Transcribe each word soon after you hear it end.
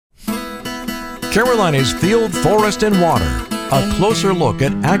Carolina's Field, Forest, and Water. A closer look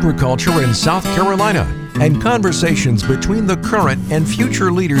at agriculture in South Carolina and conversations between the current and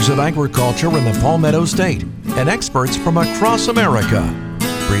future leaders of agriculture in the Palmetto State and experts from across America.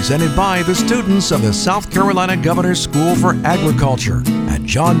 Presented by the students of the South Carolina Governor's School for Agriculture at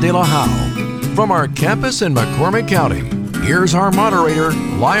John De La Howe. From our campus in McCormick County, here's our moderator,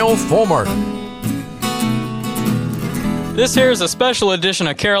 Lyle Fulmer. This here is a special edition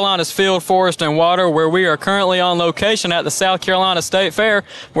of Carolina's Field, Forest, and Water, where we are currently on location at the South Carolina State Fair,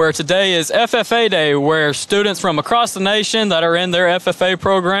 where today is FFA Day, where students from across the nation that are in their FFA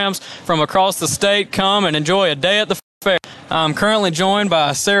programs from across the state come and enjoy a day at the fair. I'm currently joined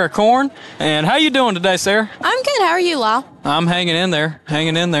by Sara Corn. And how you doing today, Sara? I'm good. How are you, Lyle? I'm hanging in there.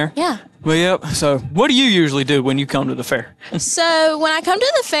 Yeah. Well, yep. So what do you usually do when you come to the fair? So when I come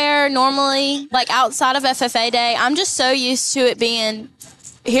to the fair, normally, like outside of FFA Day, I'm just so used to it being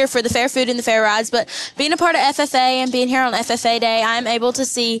here for the fair food and the fair rides. But being a part of FFA and being here on FFA Day, I'm able to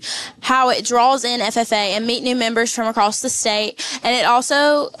see how it draws in FFA and meet new members from across the state. And it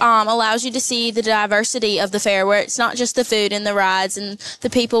also allows you to see the diversity of the fair, where it's not just the food and the rides and the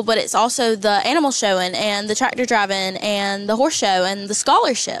people, but it's also the animal showing and the tractor driving and the horse show and the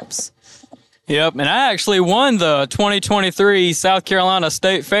scholarships. Yep, and I actually won the 2023 South Carolina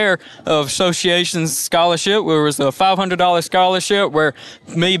State Fair of Association's scholarship. It was a $500 scholarship where,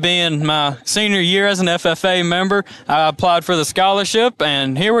 me being my senior year as an FFA member, I applied for the scholarship,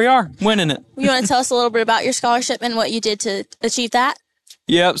 and here we are, winning it. You want to tell us a little bit about your scholarship and what you did to achieve that?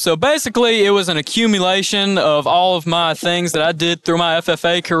 Yep, so basically it was an accumulation of all of my things that I did through my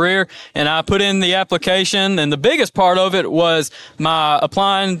FFA career, and I put in the application, and the biggest part of it was my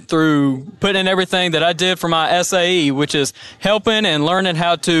applying through putting in everything that I did for my SAE, which is helping and learning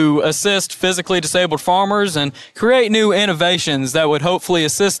how to assist physically disabled farmers and create new innovations that would hopefully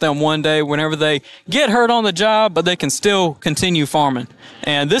assist them one day whenever they get hurt on the job, but they can still continue farming.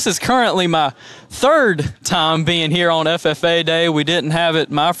 And this is currently my third time being here on FFA Day. We didn't have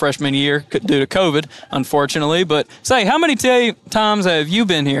it my freshman year due to COVID, unfortunately. But say, how many times have you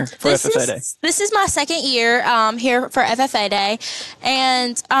been here for FFA Day? This is my second year here for FFA Day,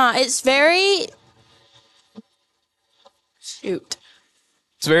 and it's very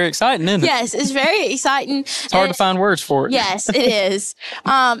It's very exciting, isn't it? Yes, it's very exciting. It's hard to find words for it. Yes, it is.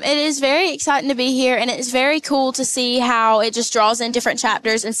 It is very exciting to be here, and it's very cool to see how it just draws in different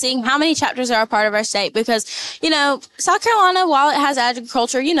chapters and seeing how many chapters are a part of our state because, South Carolina, while it has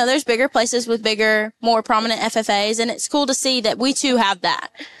agriculture, there's bigger places with bigger, more prominent FFAs, and it's cool to see that we too have that.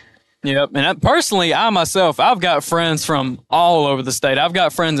 Yep. And personally, I've got friends from all over the state. I've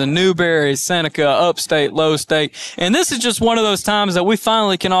got friends in Newberry, Seneca, Upstate, Low State. And this is just one of those times that we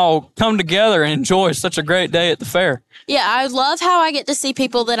finally can all come together and enjoy such a great day at the fair. Yeah, I love how I get to see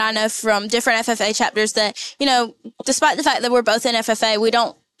people that I know from different FFA chapters that, despite the fact that we're both in FFA, we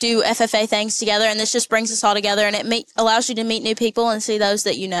don't do FFA things together. And this just brings us all together, and it allows you to meet new people and see those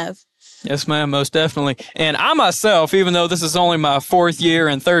that you know. Yes, ma'am, most definitely. And I myself, even though this is only my fourth year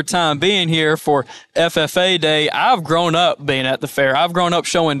and third time being here for FFA Day, I've grown up being at the fair. I've grown up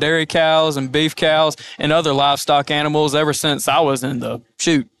showing dairy cows and beef cows and other livestock animals ever since I was in the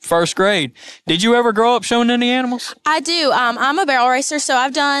first grade. Did you ever grow up showing any animals? I do. I'm a barrel racer, so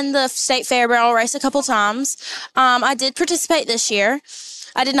I've done the State Fair barrel race a couple times. I did participate this year.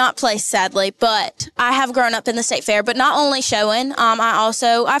 I did not place, sadly, but I have grown up in the state fair, but not only showing,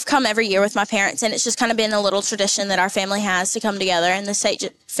 I've come every year with my parents, and it's just kind of been a little tradition that our family has to come together, and the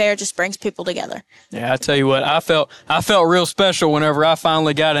state fair just brings people together. Yeah, I tell you what, I felt real special whenever I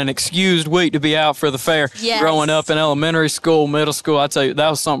finally got an excused week to be out for the fair. Yes. Growing up in elementary school, middle school, I tell you, that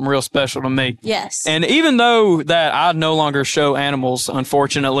was something real special to me. Yes. And even though that I no longer show animals,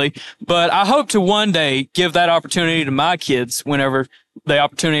 unfortunately, but I hope to one day give that opportunity to my kids whenever the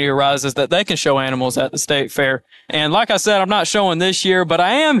opportunity arises that they can show animals at the state fair. And like I said, I'm not showing this year, but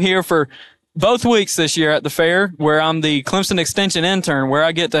I am here for both weeks this year at the fair, where I'm the Clemson Extension intern, where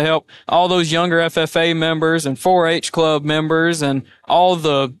I get to help all those younger FFA members and 4-H club members and all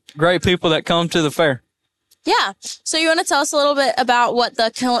the great people that come to the fair. Yeah. So you want to tell us a little bit about what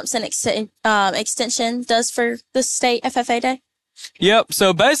the Clemson Extension does for the state FFA Day? Yep.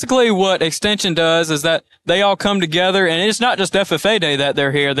 So basically what Extension does is that they all come together, and it's not just FFA Day that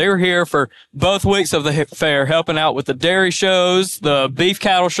they're here. They're here for both weeks of the fair, helping out with the dairy shows, the beef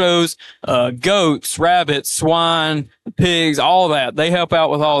cattle shows, goats, rabbits, swine, the pigs, all that. They help out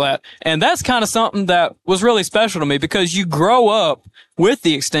with all that. And that's kind of something that was really special to me because you grow up with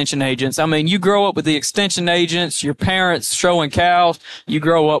the extension agents. I mean, you grow up with the extension agents, your parents showing cows. You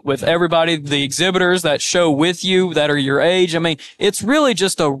grow up with everybody, the exhibitors that show with you that are your age. I mean, it's really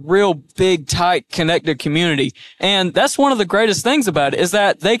just a real big, tight, connected community. And that's one of the greatest things about it is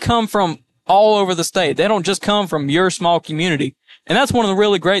that they come from all over the state. They don't just come from your small community. And that's one of the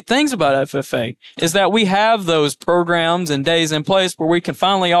really great things about FFA is that we have those programs and days in place where we can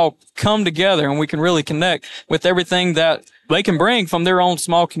finally all come together and we can really connect with everything that they can bring from their own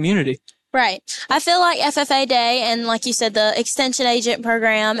small community. Right. I feel like FFA Day and, like you said, the extension agent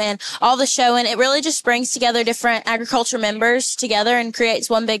program and all the showing, it really just brings together different agriculture members together and creates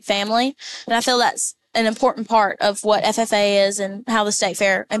one big family. And I feel that's an important part of what FFA is and how the state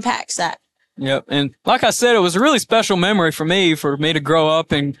fair impacts that. Yep. And like I said, it was a really special memory for me to grow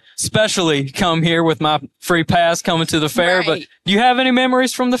up and especially come here with my free pass coming to the fair. Right. But do you have any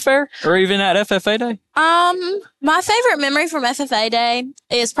memories from the fair or even at FFA Day? My favorite memory from FFA Day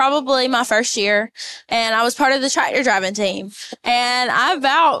is probably my first year, and I was part of the tractor driving team, and I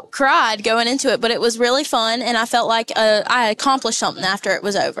about cried going into it, but it was really fun, and I felt like I accomplished something after it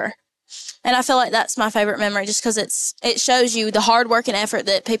was over. And I feel like that's my favorite memory just because it shows you the hard work and effort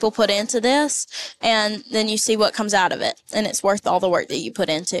that people put into this, and then you see what comes out of it, and it's worth all the work that you put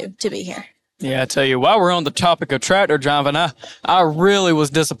into to be here. Yeah, I tell you, while we're on the topic of tractor driving, I really was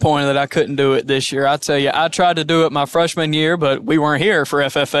disappointed that I couldn't do it this year. I tell you, I tried to do it my freshman year, but we weren't here for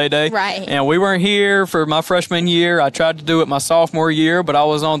FFA Day. Right. And we weren't here for my freshman year. I tried to do it my sophomore year, but I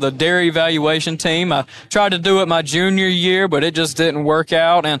was on the dairy evaluation team. I tried to do it my junior year, but it just didn't work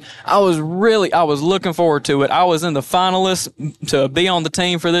out. And I was looking forward to it. I was in the finalists to be on the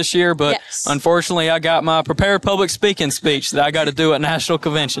team for this year, but Unfortunately, I got my prepared public speaking speech that I got to do at National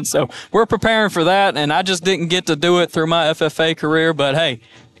Convention. So we're preparing for that, and I just didn't get to do it through my FFA career, but hey,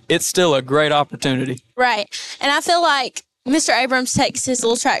 it's still a great opportunity. Right. And I feel like Mr. Abrams takes his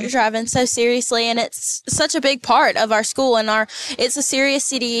little tractor driving so seriously, and it's such a big part of our school, and it's a serious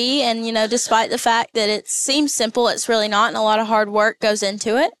CDE, and despite the fact that it seems simple, it's really not, and a lot of hard work goes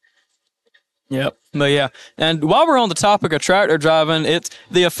into it. Yep. But yeah, and while we're on the topic of tractor driving,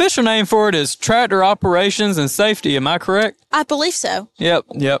 the official name for it is Tractor Operations and Safety. Am I correct? I believe so.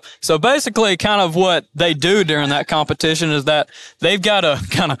 Yep. So basically kind of what they do during that competition is that they've got to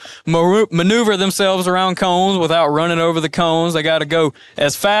kind of maneuver themselves around cones without running over the cones. They got to go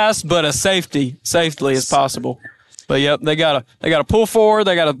as fast but as safely as possible. But yep, they gotta pull forward,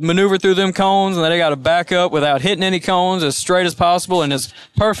 they gotta maneuver through them cones, and then they gotta back up without hitting any cones as straight as possible and as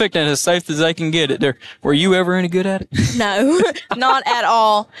perfect and as safe as they can get it. Were you ever any good at it? No, not at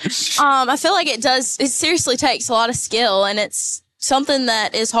all. I feel like it seriously takes a lot of skill, and it's something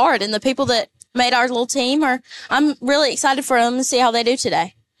that is hard. And the people that made our little team I'm really excited for them to see how they do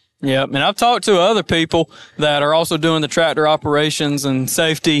today. Yeah, and I've talked to other people that are also doing the tractor operations and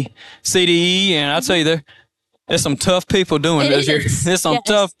safety CDE, and I'll tell you there's some tough people doing this here. There's some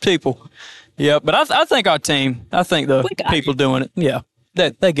tough people. Yeah, but I think our team, the people doing it, yeah,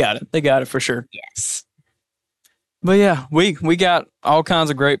 they got it. They got it for sure. Yes. But yeah, we got all kinds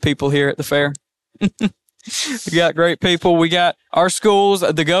of great people here at the fair. We got great people. We got our schools,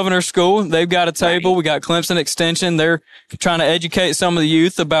 the governor's school. They've got a table. Right. We got Clemson Extension. They're trying to educate some of the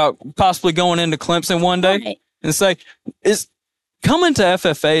youth about possibly going into Clemson one day and say, is coming to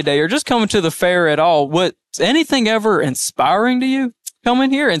FFA Day or just coming to the fair at all, what's anything ever inspiring to you coming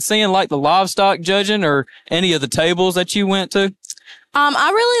here and seeing like the livestock judging or any of the tables that you went to?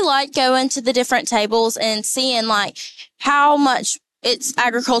 I really like going to the different tables and seeing like how much it's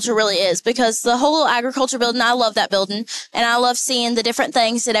agriculture really is, because the whole agriculture building, I love that building, and I love seeing the different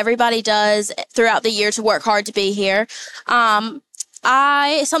things that everybody does throughout the year to work hard to be here.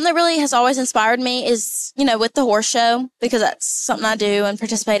 Something that really has always inspired me is, with the horse show, because that's something I do and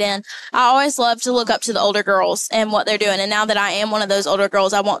participate in. I always love to look up to the older girls and what they're doing. And now that I am one of those older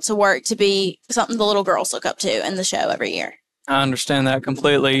girls, I want to work to be something the little girls look up to in the show every year. I understand that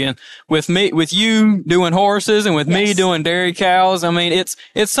completely. And with you doing horses and with me doing dairy cows, I mean, it's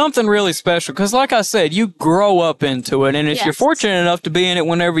something really special because like I said, you grow up into it. And if you're fortunate enough to be in it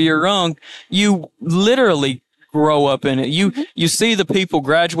whenever you're young, you literally grow up in it. You see the people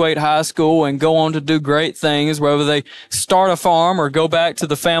graduate high school and go on to do great things, whether they start a farm or go back to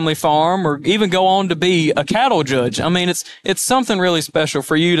the family farm or even go on to be a cattle judge. I mean, it's something really special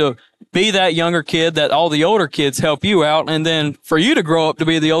for you to be that younger kid that all the older kids help you out, and then for you to grow up to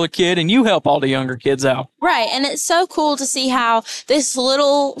be the older kid and you help all the younger kids out. Right. And it's so cool to see how this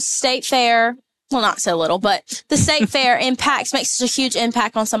little state fair well, not so little, but the state fair makes such a huge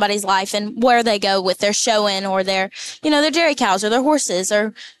impact on somebody's life and where they go with their showing or their dairy cows or their horses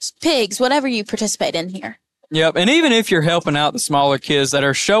or pigs, whatever you participate in here. Yep, and even if you're helping out the smaller kids that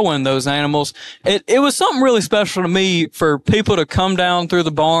are showing those animals, it was something really special to me for people to come down through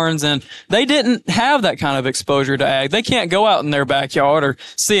the barns, and they didn't have that kind of exposure to ag. They can't go out in their backyard or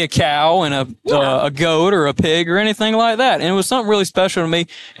see a cow and a goat or a pig or anything like that. And it was something really special to me,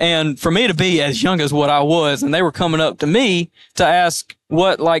 and for me to be as young as what I was, and they were coming up to me to ask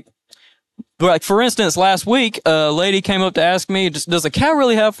what, like, for instance, last week, a lady came up to ask me, does a cow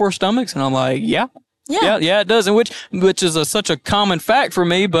really have 4 stomachs? And I'm like, yeah. Yeah, it does, and which is such a common fact for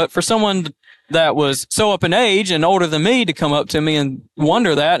me. But for someone that was so up in age and older than me to come up to me and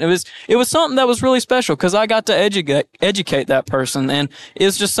wonder that, it was something that was really special because I got to educate that person, and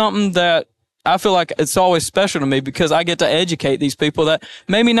it's just something that I feel like it's always special to me because I get to educate these people that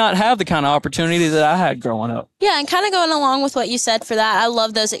maybe not have the kind of opportunity that I had growing up. Yeah, and kind of going along with what you said for that, I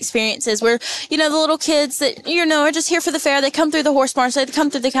love those experiences where, the little kids that, are just here for the fair. They come through the horse barns, they come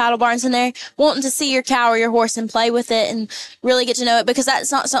through the cattle barns, and they're wanting to see your cow or your horse and play with it and really get to know it because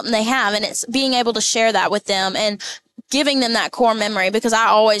that's not something they have. And it's being able to share that with them and giving them that core memory because I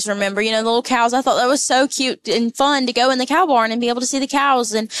always remember, the little cows. I thought that was so cute and fun to go in the cow barn and be able to see the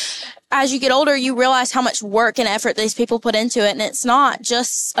cows. And as you get older, you realize how much work and effort these people put into it. And it's not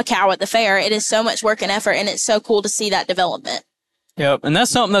just a cow at the fair. It is so much work and effort, and it's so cool to see that development. Yep, and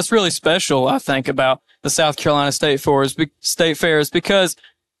that's something that's really special, I think, about the South Carolina State Fairs because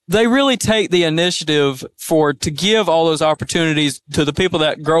they really take the initiative to give all those opportunities to the people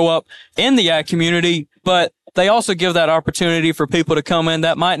that grow up in the ag community, but they also give that opportunity for people to come in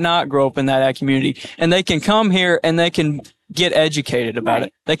that might not grow up in that ag community, and they can come here and they can get educated about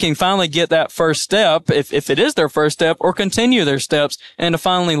it. They can finally get that first step, if it is their first step, or continue their steps into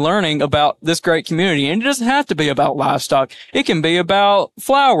finally learning about this great community. And it doesn't have to be about livestock. It can be about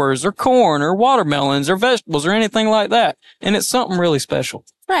flowers or corn or watermelons or vegetables or anything like that. And it's something really special.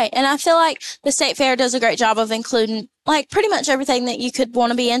 Right. And I feel like the State Fair does a great job of including pretty much everything that you could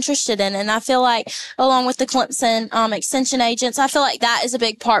want to be interested in. And I feel like along with the Clemson extension agents, I feel like that is a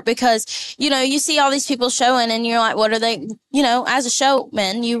big part because, you see all these people showing and you're like, what are they, as a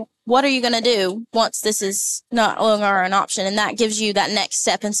showman, what are you going to do once this is not longer an option? And that gives you that next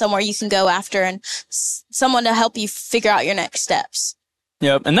step and somewhere you can go after and someone to help you figure out your next steps.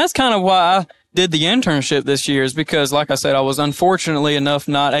 Yep. And that's kind of why I did the internship this year is because, like I said, I was unfortunately enough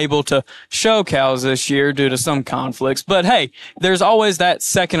not able to show cows this year due to some conflicts. But hey, there's always that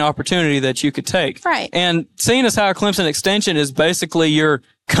second opportunity that you could take. Right. And seeing as how Clemson Extension is basically your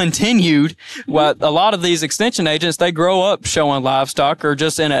continued, a lot of these extension agents, they grow up showing livestock or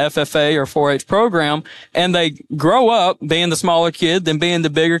just in a FFA or 4-H program, and they grow up being the smaller kid, then being the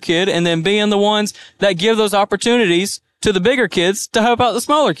bigger kid, and then being the ones that give those opportunities to the bigger kids to help out the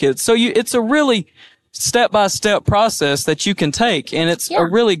smaller kids. So it's a really step-by-step process that you can take, and it's a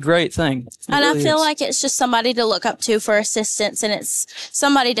really great thing. And really I feel like it's just somebody to look up to for assistance, and it's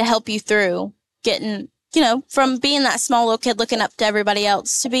somebody to help you through getting, from being that small little kid looking up to everybody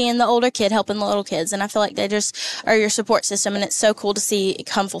else to being the older kid helping the little kids. And I feel like they just are your support system, and it's so cool to see it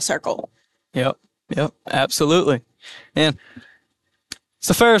come full circle. Yep, absolutely. And it's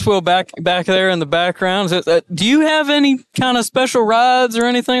the Ferris wheel back there in the background. Do you have any kind of special rides or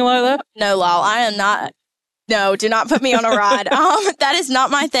anything like that? No, Lyle, I am not. No, do not put me on a ride. That is not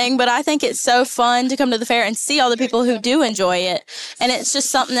my thing, but I think it's so fun to come to the fair and see all the people who do enjoy it. And it's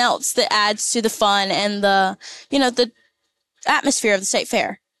just something else that adds to the fun and the atmosphere of the state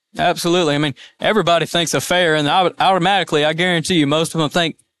fair. Absolutely. I mean, everybody thinks a fair, and automatically, I guarantee you, most of them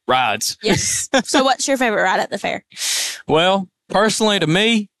think rides. Yes. So what's your favorite ride at the fair? Well, personally, to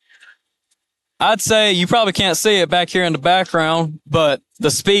me, I'd say you probably can't see it back here in the background, but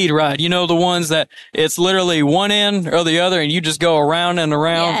the speed ride, the ones that it's literally one end or the other and you just go around and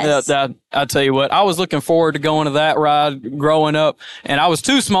around. Yes. I tell you what, I was looking forward to going to that ride growing up, and I was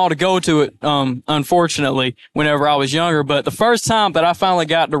too small to go to it, unfortunately, whenever I was younger. But the first time that I finally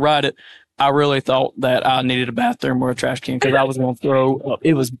got to ride it, I really thought that I needed a bathroom or a trash can because I was going to throw up.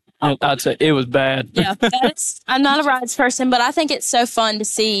 I'd say it was bad. Yeah, I'm not a rides person, but I think it's so fun to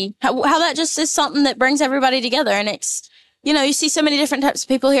see how that just is something that brings everybody together. And it's, you see so many different types of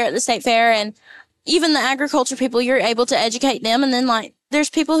people here at the state fair, and even the agriculture people, you're able to educate them. And then there's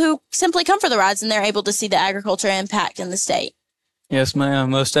people who simply come for the rides and they're able to see the agriculture impact in the state. Yes,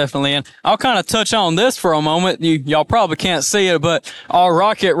 ma'am, most definitely. And I'll kind of touch on this for a moment. Y'all probably can't see it, but our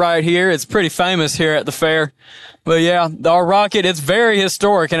rocket right here, it's pretty famous here at the fair. But yeah, our rocket, it's very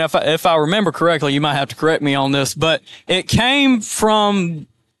historic. And if I remember correctly, you might have to correct me on this, but it came from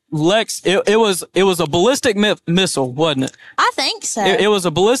it was a ballistic missile, wasn't it? I think so. It was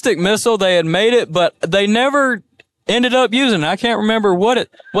a ballistic missile. They had made it, but they never ended up using it. I can't remember what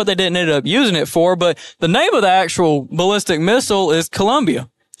they didn't end up using it for, but the name of the actual ballistic missile is Columbia.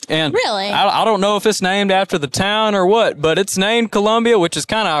 And really? I don't know if it's named after the town or what, but it's named Columbia, which is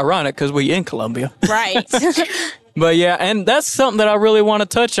kind of ironic because we in Columbia. Right. But yeah, and that's something that I really want to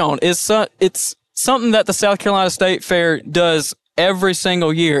touch on. It's something that the South Carolina State Fair does every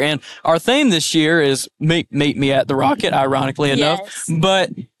single year. And our theme this year is Meet Me at the Rocket, ironically enough. Yes. But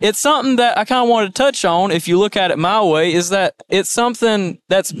it's something that I kind of want to touch on, if you look at it my way, is that it's something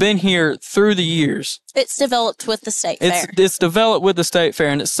that's been here through the years. It's developed with the State Fair. It's developed with the State Fair,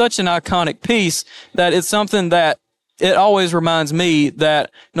 and it's such an iconic piece that it's something that it always reminds me that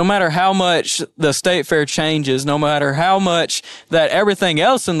no matter how much the State Fair changes, no matter how much that everything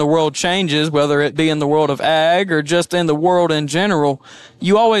else in the world changes, whether it be in the world of ag or just in the world in general,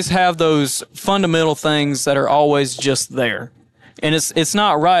 you always have those fundamental things that are always just there. And it's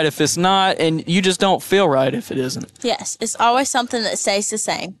not right if it's not, and you just don't feel right if it isn't. Yes, it's always something that stays the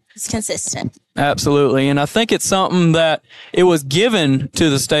same. It's consistent. Absolutely. And I think it's something that it was given to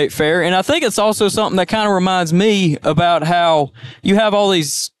the State Fair. And I think it's also something that kind of reminds me about how you have all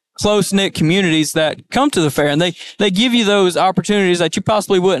these close-knit communities that come to the fair, and they give you those opportunities that you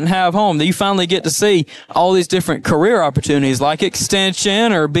possibly wouldn't have home, that you finally get to see all these different career opportunities like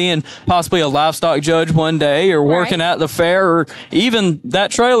extension or being possibly a livestock judge one day or working at the fair or even that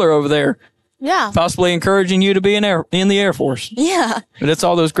trailer over there. Yeah. Possibly encouraging you to be in the Air Force. Yeah. But it's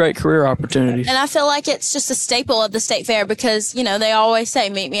all those great career opportunities. And I feel like it's just a staple of the State Fair because, they always say,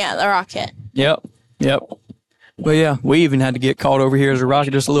 meet me at the Rocket. Yep. Well, yeah, we even had to get called over here as a Rocket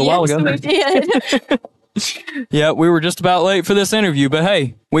just a little while ago. We did. Yeah, we were just about late for this interview, but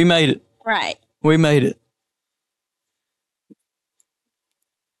hey, we made it. Right. We made it.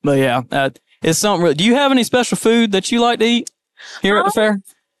 But yeah, it's something. Do you have any special food that you like to eat here at the fair?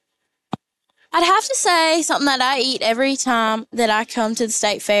 I'd have to say something that I eat every time that I come to the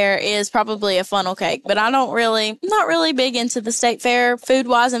State Fair is probably a funnel cake, but I'm not really big into the State Fair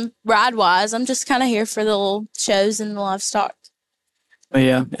food-wise and ride-wise. I'm just kind of here for the little shows and the livestock.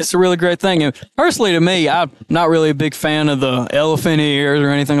 Yeah, it's a really great thing. And personally, to me, I'm not really a big fan of the elephant ears or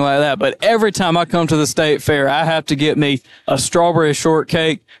anything like that, but every time I come to the State Fair, I have to get me a strawberry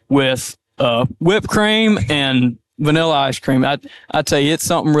shortcake with whipped cream and vanilla ice cream. I tell you, it's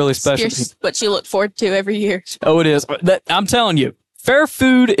something really special. Here's what you look forward to every year. Oh, it is. I'm telling you, fair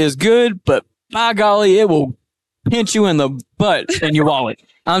food is good, but by golly, it will pinch you in the butt and your wallet.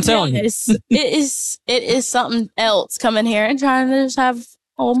 I'm telling you. It is something else coming here and trying to just have a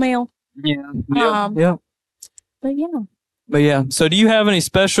whole meal. Yeah. But yeah. So do you have any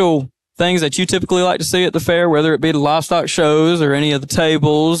special things that you typically like to see at the fair, whether it be the livestock shows or any of the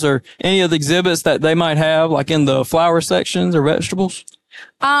tables or any of the exhibits that they might have, like in the flower sections or vegetables?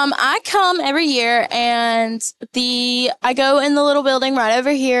 I come every year and I go in the little building right over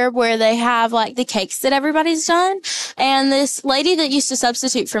here where they have like the cakes that everybody's done. And this lady that used to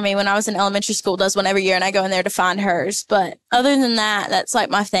substitute for me when I was in elementary school does one every year, and I go in there to find hers. But other than that, that's like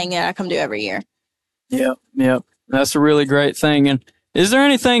my thing that I come to every year. Yep. That's a really great thing. And is there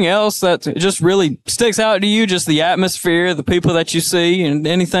anything else that just really sticks out to you? Just the atmosphere, the people that you see, and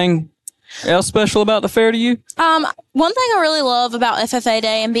anything else special about the fair to you? One thing I really love about FFA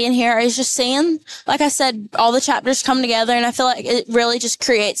Day and being here is just seeing, like I said, all the chapters come together, and I feel like it really just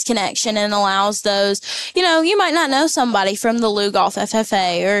creates connection and allows those, you might not know somebody from the Lou Golf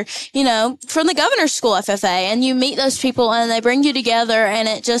FFA or, from the Governor's School FFA, and you meet those people and they bring you together, and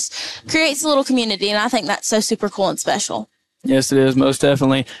it just creates a little community, and I think that's so super cool and special. Yes, it is, most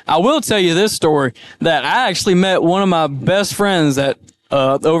definitely. I will tell you this story, that I actually met one of my best friends at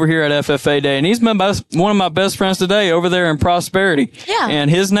over here at FFA Day, and he's been one of my best friends today over there in Prosperity. Yeah.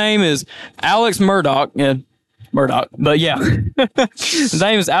 And his name is Alex Murdoch. But yeah, his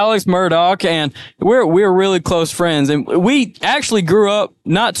name is Alex Murdoch, and we're really close friends. And we actually grew up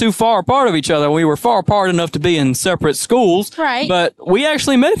not too far apart of each other. We were far apart enough to be in separate schools. Right. But we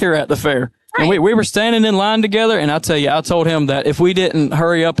actually met here at the fair. Right. And we were standing in line together, and I tell you, I told him that if we didn't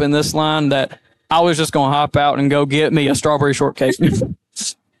hurry up in this line, that I was just going to hop out and go get me a strawberry shortcake.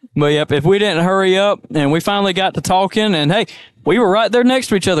 But yep, if we didn't hurry up, and we finally got to talking, and hey, we were right there next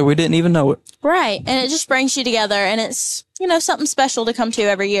to each other. We didn't even know it. Right. And it just brings you together, and it's, something special to come to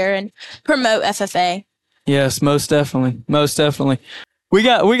every year and promote FFA. Yes, most definitely. Most definitely. We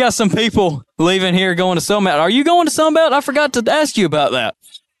got some people leaving here going to Sunbelt. Are you going to Sunbelt? I forgot to ask you about that.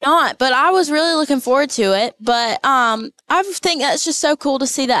 Not, but I was really looking forward to it. But I think that's just so cool to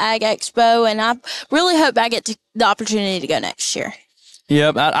see the Ag Expo, and I really hope I get the opportunity to go next year.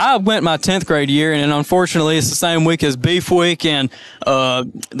 Yep, I went my 10th grade year, and unfortunately, it's the same week as Beef Week and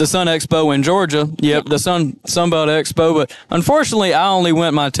the Sun Expo in Georgia. Yep, the Sunbelt Expo. But unfortunately, I only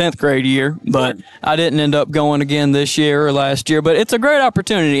went my 10th grade year, but I didn't end up going again this year or last year. But it's a great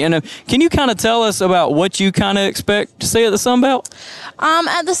opportunity. And can you kind of tell us about what you kind of expect to see at the Sunbelt?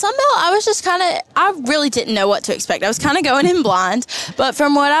 At the Sunbelt, I was just I really didn't know what to expect. I was kind of going in blind. But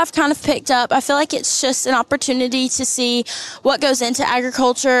from what I've kind of picked up, I feel like it's just an opportunity to see what goes into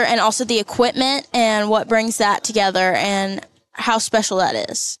agriculture and also the equipment and what brings that together and how special that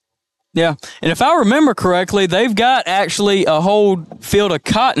is. Yeah. And if I remember correctly, they've got actually a whole field of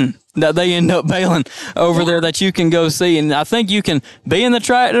cotton that they end up baling over there that you can go see. And I think you can be in the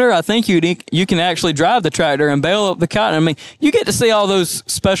tractor. I think you can actually drive the tractor and bale up the cotton. I mean, you get to see all those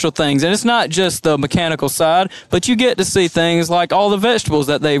special things. And it's not just the mechanical side, but you get to see things like all the vegetables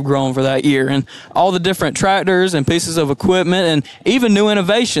that they've grown for that year and all the different tractors and pieces of equipment and even new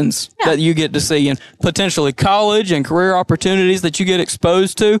innovations that you get to see and potentially college and career opportunities that you get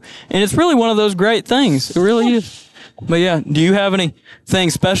exposed to. And it's really one of those great things. It really is. But yeah, do you have anything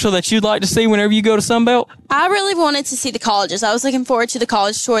special that you'd like to see whenever you go to Sunbelt? I really wanted to see the colleges. I was looking forward to the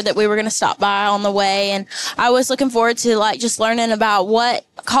college tour that we were going to stop by on the way, and I was looking forward to just learning about what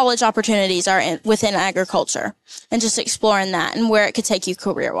college opportunities are within agriculture and just exploring that and where it could take you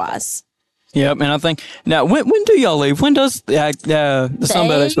career-wise. Yep, and I think now when do y'all leave? When does the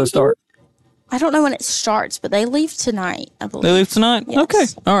Sunbelt Expo start? I don't know when it starts, but they leave tonight, I believe. They leave tonight? Yes. Okay.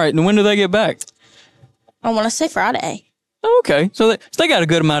 All right. And when do they get back? I want to say Friday. Okay. So they got a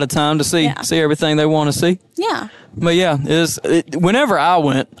good amount of time to see everything they want to see. Yeah. But yeah, whenever I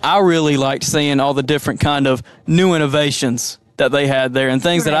went, I really liked seeing all the different kind of new innovations that they had there and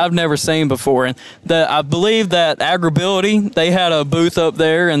things that I've never seen before. And I believe that Agribility, they had a booth up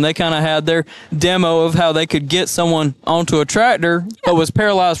there and they kind of had their demo of how they could get someone onto a tractor that was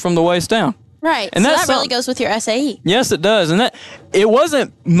paralyzed from the waist down. Right. And so that really goes with your SAE. Yes, it does. And it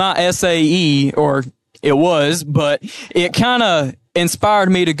wasn't my SAE, or it was, but it kind of inspired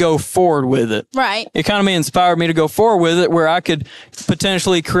me to go forward with it. Right. It kind of inspired me to go forward with it where I could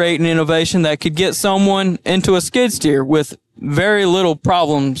potentially create an innovation that could get someone into a skid steer with very little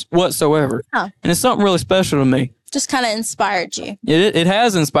problems whatsoever. Huh. And it's something really special to me. Just kind of inspired you. It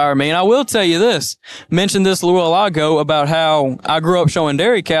has inspired me. And I will tell you this, mentioned this a little while ago about how I grew up showing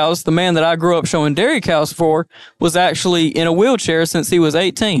dairy cows. The man that I grew up showing dairy cows for was actually in a wheelchair since he was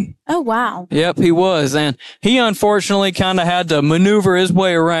 18. Oh, wow. Yep, he was. And he unfortunately kind of had to maneuver his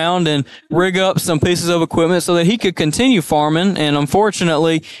way around and rig up some pieces of equipment so that he could continue farming. And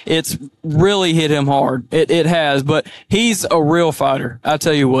unfortunately, it's really hit him hard. It has. But he's a real fighter. I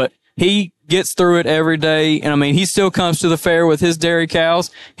tell you what, he gets through it every day. And I mean, he still comes to the fair with his dairy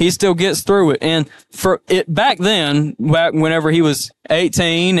cows. He still gets through it. And for it back whenever he was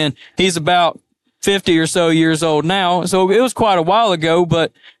 18, and he's about 50 or so years old now. So it was quite a while ago,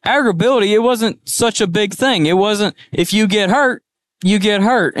 but Agribility, it wasn't such a big thing. It wasn't, if you get hurt, you get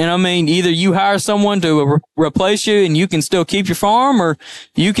hurt. And I mean, either you hire someone to replace you and you can still keep your farm, or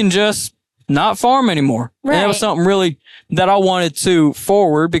you can just not farm anymore. Right. And that was something really that I wanted to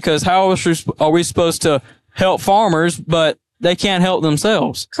forward, because how else are we supposed to help farmers, but they can't help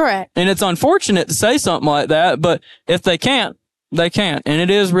themselves? Correct. And it's unfortunate to say something like that, but if they can't, they can't. And it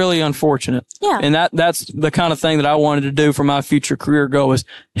is really unfortunate. Yeah. And that's the kind of thing that I wanted to do for my future career goal, is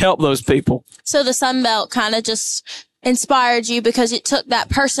help those people. So the Sunbelt kind of just inspired you because it took that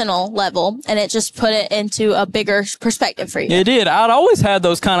personal level and it just put it into a bigger perspective for you. It did. I'd always had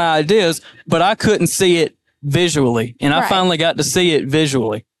those kind of ideas, but I couldn't see it visually. And I finally got to see it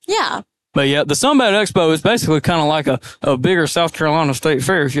visually. Yeah. But yeah, the Sunbelt Expo is basically kind of like a bigger South Carolina State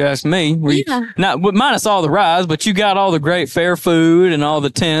Fair, if you ask me. Not minus all the rides, but you got all the great fair food and all the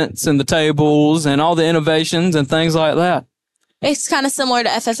tents and the tables and all the innovations and things like that. It's kind of similar to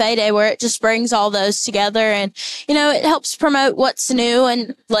FFA Day, where it just brings all those together, and, it helps promote what's new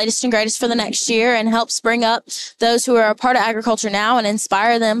and latest and greatest for the next year, and helps bring up those who are a part of agriculture now and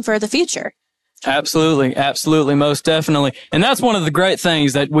inspire them for the future. Absolutely. Absolutely. Most definitely. And that's one of the great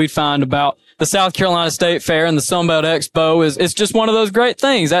things that we find about the South Carolina State Fair and the Sunbelt Expo is it's just one of those great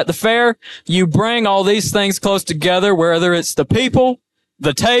things. At the fair, you bring all these things close together, whether it's the people,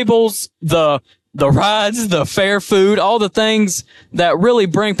 the tables, the rides, the fair food, all the things that really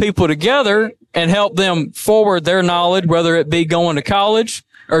bring people together and help them forward their knowledge, whether it be going to college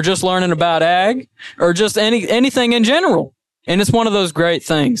or just learning about ag or just anything in general. And it's one of those great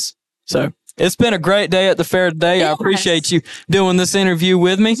things. So it's been a great day at the fair today. Yes. I appreciate you doing this interview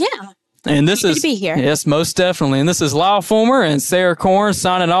with me. Yeah. And this is to be here. Yes, most definitely. And this is Lyle Fulmer and Sara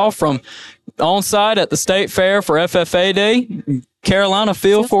signing off from on site at the State Fair for FFA Day. Carolina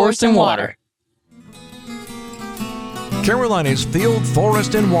Field, Forest, and Water. Carolina's Field,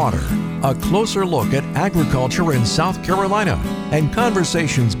 Forest, and Water. A closer look at agriculture in South Carolina and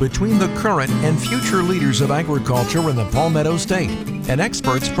conversations between the current and future leaders of agriculture in the Palmetto State and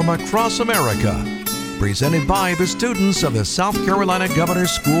experts from across America. Presented by the students of the South Carolina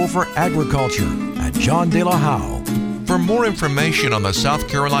Governor's School for Agriculture at John De La Howe. For more information on the South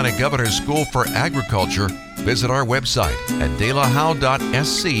Carolina Governor's School for Agriculture, visit our website at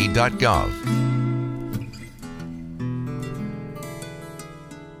delahowe.sc.gov.